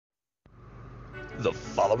The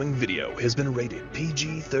following video has been rated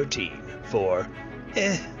PG-13 for,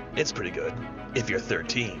 it's pretty good, if you're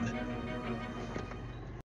 13.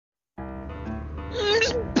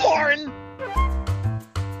 It's boring!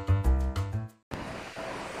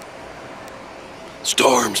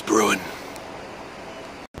 Storm's brewing.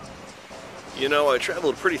 You know, I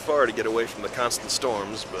traveled pretty far to get away from the constant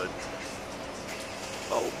storms, but...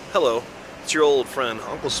 Oh, hello. It's your old friend,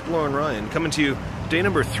 Uncle Splorin Ryan, coming to you day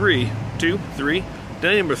number three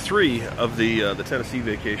of the Tennessee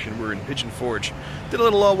vacation. We're in Pigeon Forge. Did a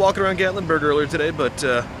little walking around Gatlinburg earlier today, but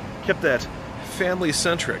kept that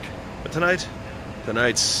family-centric. But tonight's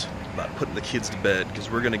about putting the kids to bed, because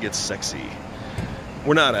we're going to get sexy.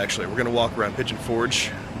 We're not, actually. We're going to walk around Pigeon Forge.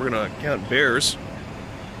 We're going to count bears.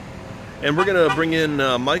 And we're going to bring in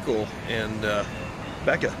Michael and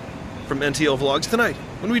Becca from NTL Vlogs tonight,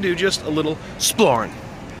 when we do just a little Splorin.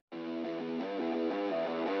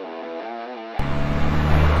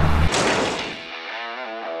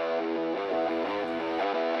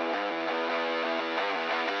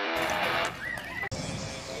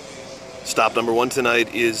 Stop number one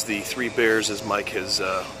tonight is the Three Bears, as Mike has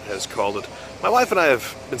called it. My wife and I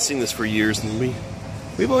have been seeing this for years, and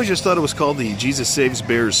we've always just thought it was called the Jesus Saves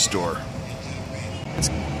Bears store. It's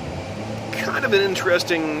kind of an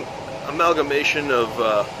interesting amalgamation of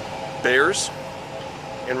bears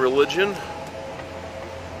and religion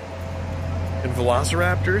and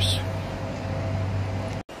velociraptors.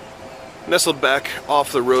 Nestled back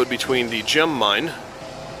off the road between the gem mine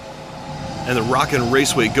and the Rockin'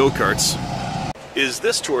 Raceway go-karts is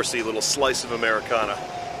this touristy little slice of Americana.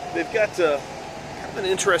 They've got kind of an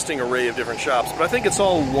interesting array of different shops, but I think it's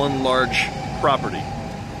all one large property.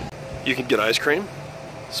 You can get ice cream,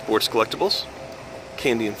 sports collectibles,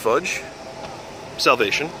 candy and fudge,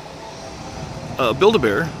 Salvation,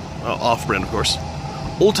 Build-A-Bear, off-brand of course,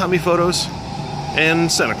 old-timey photos,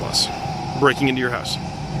 and Santa Claus breaking into your house.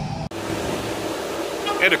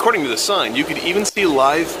 And according to the sign, you could even see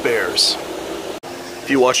live bears. If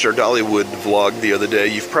you watched our Dollywood vlog the other day,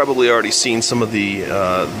 you've probably already seen some of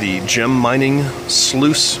the gem mining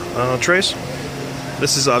sluice trays.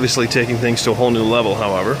 This is obviously taking things to a whole new level,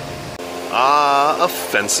 however. Ah,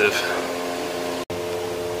 offensive.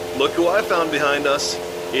 Look who I found behind us.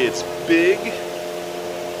 It's big,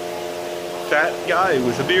 fat guy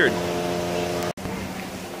with a beard.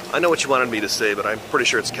 I know what you wanted me to say, but I'm pretty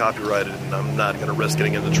sure it's copyrighted and I'm not going to risk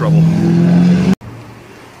getting into trouble.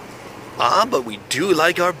 Ah, but we do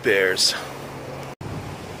like our bears.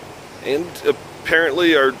 And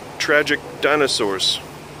apparently our tragic dinosaurs.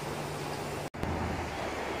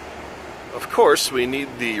 Of course, we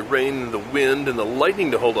need the rain and the wind and the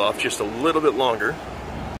lightning to hold off just a little bit longer.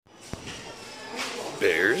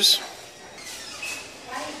 Bears.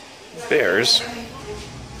 Bears.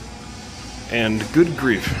 And good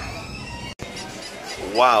grief.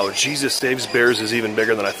 Wow, Jesus Saves Bears is even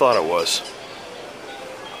bigger than I thought it was.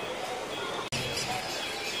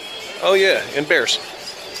 Oh yeah, and bears.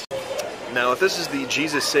 Now, if this is the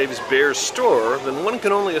Jesus Saves Bears store, then one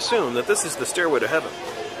can only assume that this is the stairway to heaven.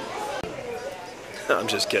 I'm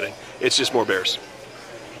just kidding. It's just more bears.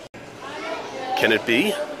 Can it be?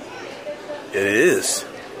 It is.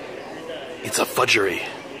 It's a fudgery.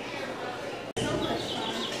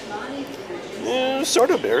 Sort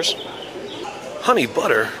of bears. Honey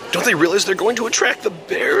butter? Don't they realize they're going to attract the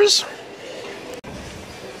bears?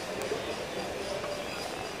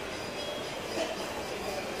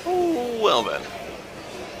 Oh, well then.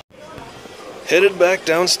 Headed back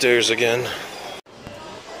downstairs again.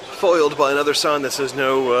 Foiled by another sign that says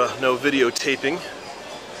no videotaping.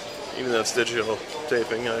 Even though it's digital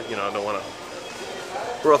taping, I don't want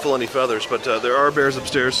to ruffle any feathers, but there are bears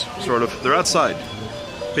upstairs, sort of. They're outside.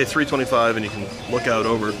 Pay $3.25 and you can look out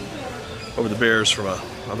over the bears from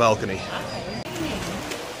a balcony.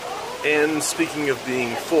 And speaking of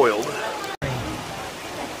being foiled,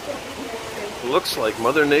 looks like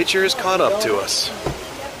Mother Nature has caught up to us.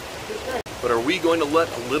 But are we going to let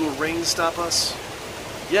a little rain stop us?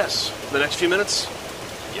 Yes. For the next few minutes?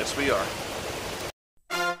 Yes, we are.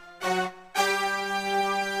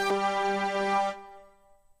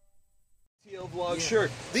 Vlog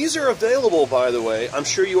shirt. These are available, by the way. I'm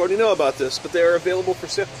sure you already know about this, but they are available for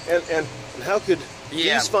sale. And how could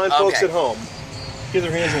these fine folks at home get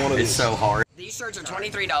their hands on one of these? It's so hard. These shirts are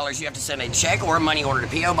 $23. You have to send a check or a money order to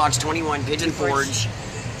P.O. Box 21, Pigeon Forge,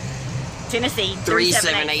 Tennessee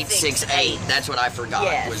 37868. That's what I forgot.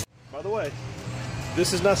 Yes. By the way,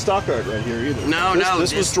 this is not stock art right here either. No,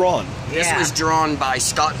 this was drawn. This was drawn by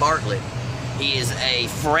Scott Bartlett. He is a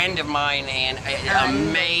friend of mine and an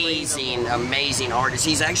amazing artist.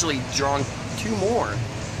 He's actually drawn two more.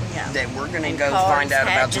 that we're going to go Cars, find out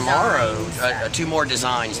about hat tomorrow. designs. 2 more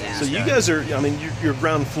designs. So you guys are, I mean, you're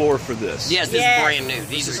ground floor for this. Yes, this is brand new.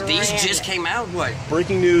 These just came out, what?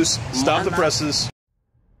 Breaking news, stop the presses.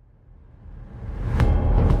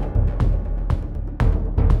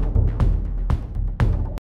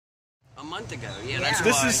 A month ago, yeah. That's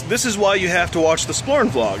why. This is why you have to watch the Splorin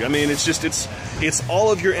vlog. I mean, it's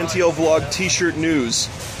all of your NTL vlog T-shirt news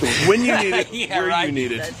when you need it, where you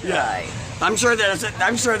need it. That's right. I'm sure that's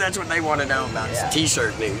what they want to know about. Is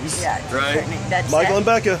T-shirt news. Yeah, right. That's Michael and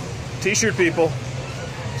Becca, T-shirt people.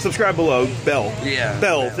 Subscribe below. Bell. Yeah.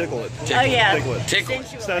 Bell. Tickle it. Oh yeah. Tickle it. Tickle.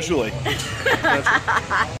 Sensually.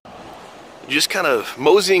 Just kind of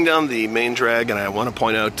moseying down the main drag, and I want to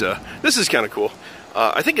point out this is kind of cool.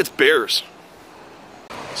 I think it's bears.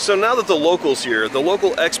 So now that the locals here, the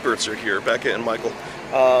local experts are here, Becca and Michael,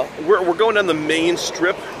 we're going down the main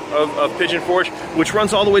strip of Pigeon Forge, which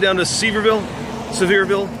runs all the way down to Sevierville,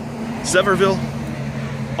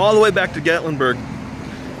 all the way back to Gatlinburg.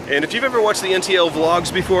 And if you've ever watched the NTL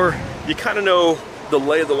vlogs before, you kind of know the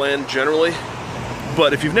lay of the land generally.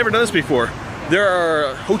 But if you've never done this before, there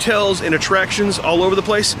are hotels and attractions all over the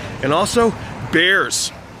place, and also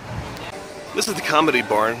bears. This is the Comedy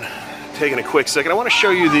Barn. Taking a quick second, I want to show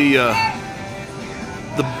you the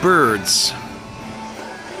birds.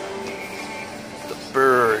 The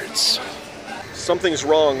birds. Something's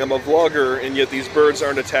wrong. I'm a vlogger, and yet these birds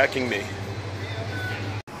aren't attacking me.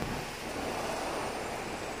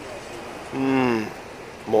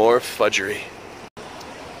 More fudgery.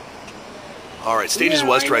 Alright, Stages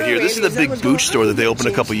West right here. This is the big boot store that they opened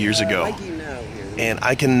a couple years ago. And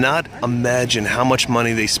I cannot imagine how much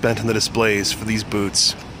money they spent on the displays for these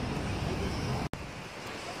boots.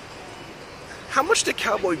 How much do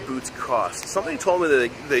cowboy boots cost? Somebody told me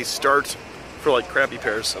that they start for like crappy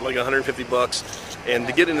pairs, like 150 bucks. And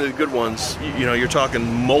to get into the good ones, you know, you're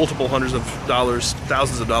talking multiple hundreds of dollars,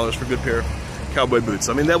 thousands of dollars for a good pair of cowboy boots.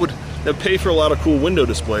 I mean, that would pay for a lot of cool window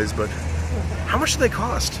displays, but how much do they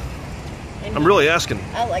cost? I'm really asking.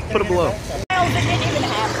 I like Put it below.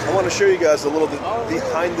 I want to show you guys a little bit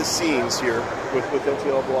behind the scenes here with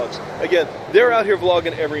NTL Vlogs. Again, they're out here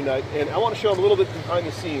vlogging every night, and I want to show them a little bit behind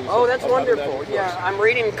the scenes. Oh, that's wonderful. Yeah, I'm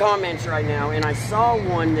reading comments right now, and I saw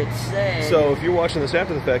one that said... So if you're watching this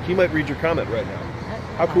after the fact, he might read your comment right now.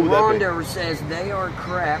 How cool would that be? Rhonda says, they are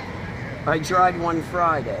crap. I tried one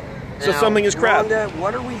Friday. So something is crap. Rhonda,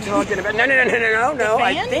 what are we talking about? No.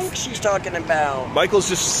 I think she's talking about... Michael's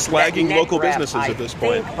just slagging local businesses at this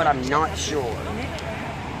point. But I'm not sure.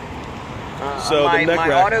 So the neck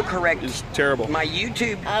wrap autocorrect is terrible. My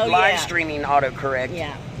YouTube live streaming autocorrect.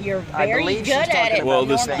 Yeah, you're very good at it. Well,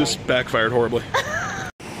 this backfired horribly.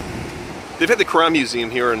 They've had the Crime Museum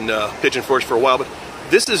here in Pigeon Forge for a while, but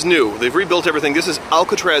this is new. They've rebuilt everything. This is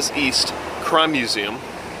Alcatraz East Crime Museum.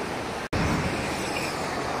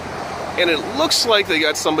 And it looks like they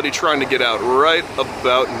got somebody trying to get out right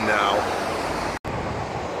about now.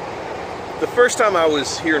 The first time I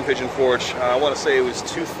was here in Pigeon Forge, I want to say it was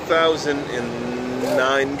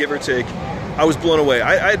 2009, give or take, I was blown away.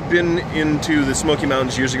 I had been into the Smoky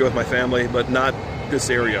Mountains years ago with my family, but not this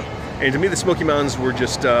area. And to me, the Smoky Mountains were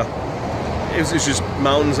just, it was just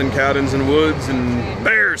mountains and cabins and woods and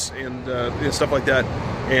bears and stuff like that.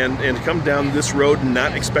 And to come down this road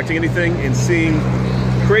not expecting anything and seeing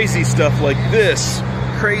crazy stuff like this,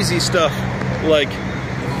 crazy stuff like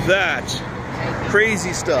that,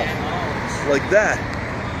 crazy stuff like that.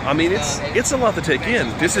 I mean, it's a lot to take in.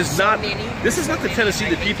 This is not the Tennessee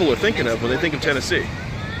that people are thinking of when they think of Tennessee.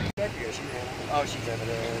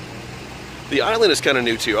 The island is kind of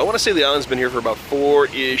new too. I want to say the island's been here for about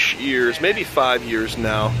 4-ish years, maybe 5 years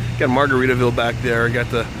now. Got Margaritaville back there. Got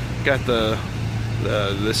the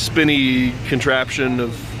spinny contraption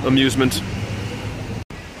of amusement.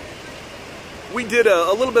 We did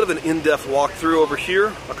a little bit of an in-depth walkthrough over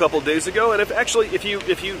here a couple of days ago, and if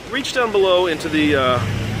you reach down below into the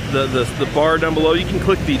bar down below, you can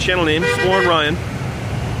click the channel name, Splorin Ryan,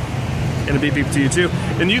 and it'll beep to you too.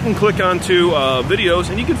 And you can click onto videos,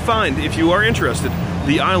 and you can find, if you are interested,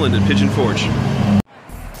 the island at Pigeon Forge.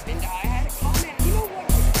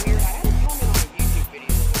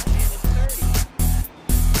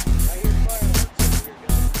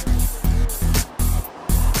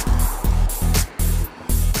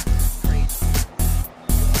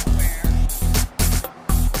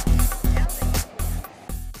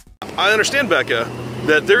 I understand, Becca,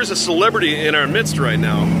 that there's a celebrity in our midst right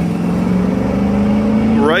now.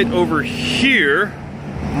 Right over here,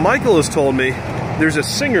 Michael has told me there's a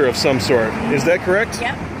singer of some sort. Is that correct?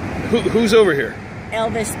 Yep. Who's over here?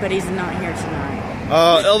 Elvis, but he's not here tonight.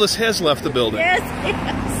 Elvis has left the building. Yes, he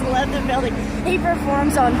has left the building. He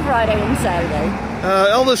performs on Friday and Saturday.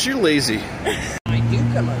 Elvis, you're lazy. I do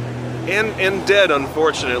come over. And dead,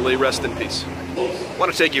 unfortunately. Rest in peace. I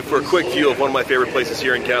want to take you for a quick view of one of my favorite places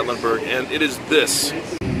here in Gatlinburg, and it is this.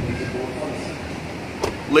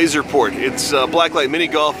 Lazer Port. It's blacklight mini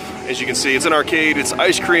golf, as you can see. It's an arcade, it's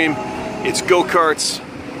ice cream, it's go-karts,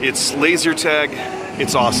 it's laser tag.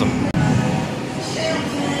 It's awesome.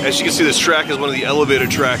 As you can see, this track is one of the elevated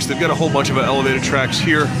tracks. They've got a whole bunch of elevated tracks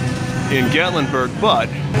here in Gatlinburg, but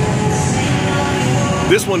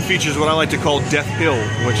this one features what I like to call Death Hill,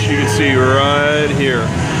 which you can see right here.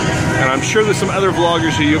 And I'm sure there's some other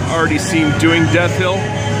vloggers who you've already seen doing Death Hill,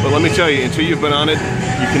 but let me tell you, until you've been on it,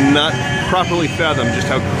 you cannot properly fathom just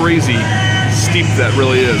how crazy steep that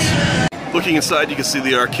really is. Looking inside, you can see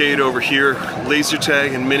the arcade over here, laser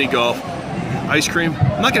tag and mini golf, ice cream.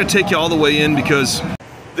 I'm not going to take you all the way in because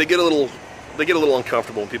they get a little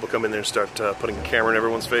uncomfortable when people come in there and start putting a camera in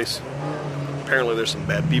everyone's face. Apparently, there's some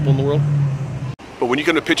bad people in the world. But when you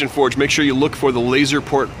come to Pigeon Forge, make sure you look for the Lazer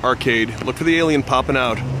Port arcade. Look for the alien popping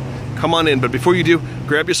out. Come on in, but before you do,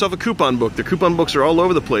 grab yourself a coupon book. The coupon books are all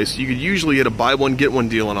over the place. You could usually get a buy one, get one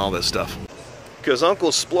deal on all this stuff. Because Uncle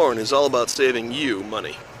Splorin is all about saving you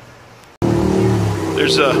money.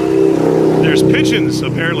 There's pigeons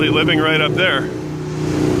apparently living right up there.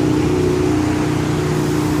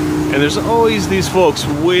 And there's always these folks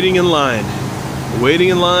waiting in line,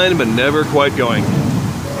 but never quite going.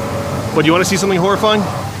 But you want to see something horrifying?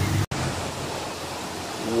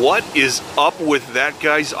 What is up with that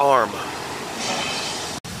guy's arm?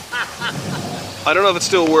 I don't know if it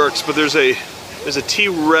still works, but there's a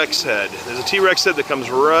T-Rex head. There's a T-Rex head that comes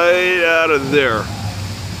right out of there.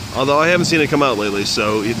 Although I haven't seen it come out lately,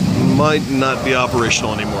 so it might not be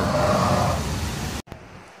operational anymore.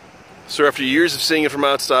 So after years of seeing it from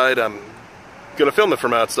outside, I'm gonna film it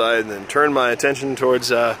from outside and then turn my attention towards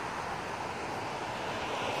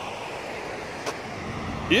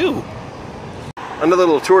you. Another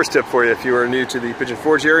little tourist tip for you if you are new to the Pigeon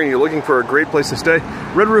Forge area and you're looking for a great place to stay.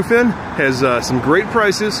 Red Roof Inn has some great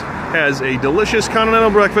prices, has a delicious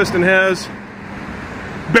continental breakfast, and has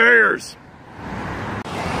bears.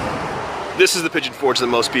 This is the Pigeon Forge that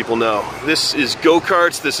most people know. This is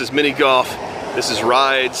go-karts, this is mini golf, this is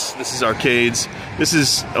rides, this is arcades. This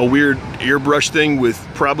is a weird airbrush thing with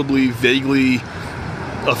probably vaguely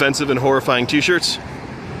offensive and horrifying t-shirts.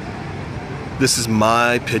 This is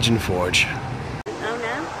my Pigeon Forge.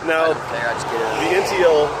 Now, the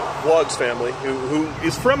NTL Vlogs family, who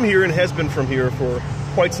is from here and has been from here for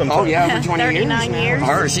quite some time. Oh yeah, over 20 39 years.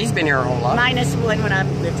 Her, she's been here a whole lot. Minus one when I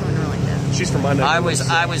lived in Arlington. She's from my neck. I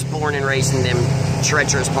was born and raised in them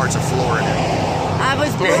treacherous parts of Florida. I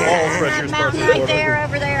was born All in that treacherous parts mountain of right Florida. there,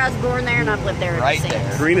 over there. I was born there and I've lived there ever Right since.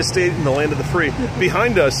 there. Green Estate in the land of the free.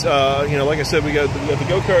 Behind us, you know, like I said, we got the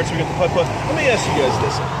go-karts, we got the putt-putts. Let me ask you guys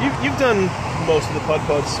this: you've done most of the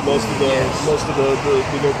putt-putts, most of the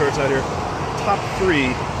go-karts out here. Top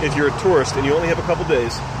 3, if you're a tourist and you only have a couple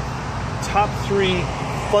days. Top 3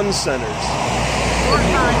 fun centers. For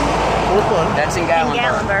fun. For fun. That's in Gatlinburg.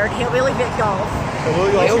 Gatlinburg. Hillbilly Bit Golf.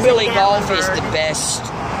 Hillbilly Golf is the best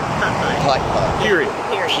Putt-putt. putt-putt. Period.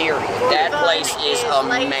 Period. For That fun place is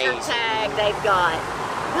amazing. Laser tag. They've got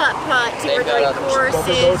putt-putt, 2 or They've got 3 others.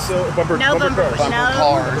 courses. Bumper cars. Bumper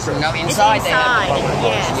cars. No, inside they have the bumper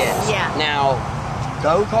cars. Yes. Yeah. Now,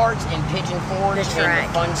 go-karts in Pigeon Forge and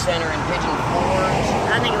the Fun Center in Pigeon Forge.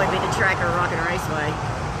 I think it would be the track or Rockin' Raceway.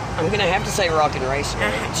 I'm going to have to say Rockin'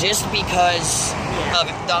 Raceway. Just because of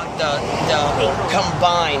the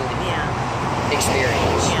combined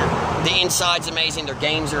experience. Yeah. The inside's amazing, their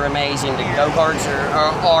games are amazing, the go-karts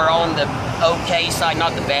are on the okay side,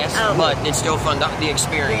 not the best, but it's still fun, the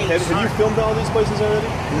experience. Have you filmed all these places already?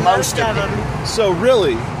 Most of them. So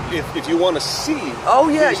really, if you want to see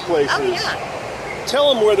these places,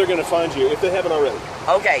 tell them where they're going to find you if they haven't already.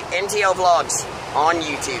 Okay, NTL Vlogs on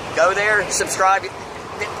YouTube. Go there, subscribe.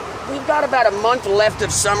 We've got about a month left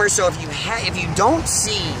of summer, so if you don't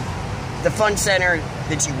see the Fun Center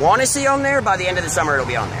that you want to see on there, by the end of the summer it'll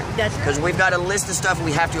be on there. That's right. Because we've got a list of stuff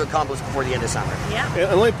we have to accomplish before the end of summer.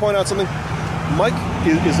 Yeah. And let me point out something. Mike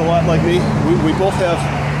is a lot like me. We both have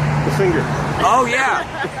the finger. Oh yeah.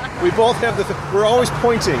 We both have we're always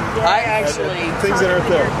pointing. I actually things that aren't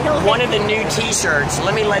there. one of the new T-shirts.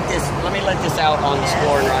 Let me let this out on the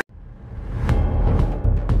Splorin right.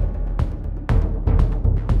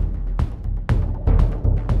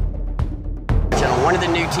 One of the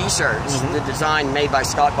new T-shirts, the design made by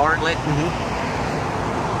Scott Bartlett.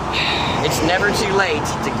 It's never too late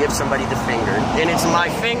to give somebody the finger, and it's my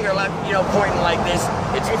finger, like, you know, pointing like this.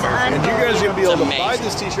 It's perfect. And you guys are gonna be able to buy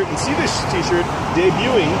this T-shirt and see this T-shirt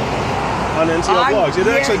debuting on NTL Vlogs. It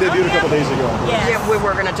actually debuted a couple days ago. Yeah,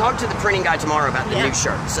 we're going to talk to the printing guy tomorrow about the new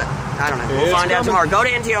shirt. So, I don't know. We'll find out tomorrow. Go to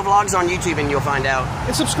NTL Vlogs on YouTube and you'll find out.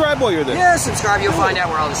 And subscribe while you're there. Yeah, subscribe. You'll find out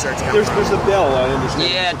where all the shirts come from. There's a bell, I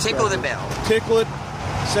understand. Yeah, tickle the bell. Tickle it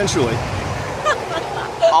sensually.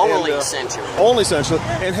 Only sensually. Only sensually.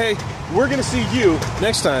 And hey, we're going to see you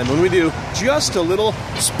next time when we do just a little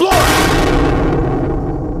Splorin.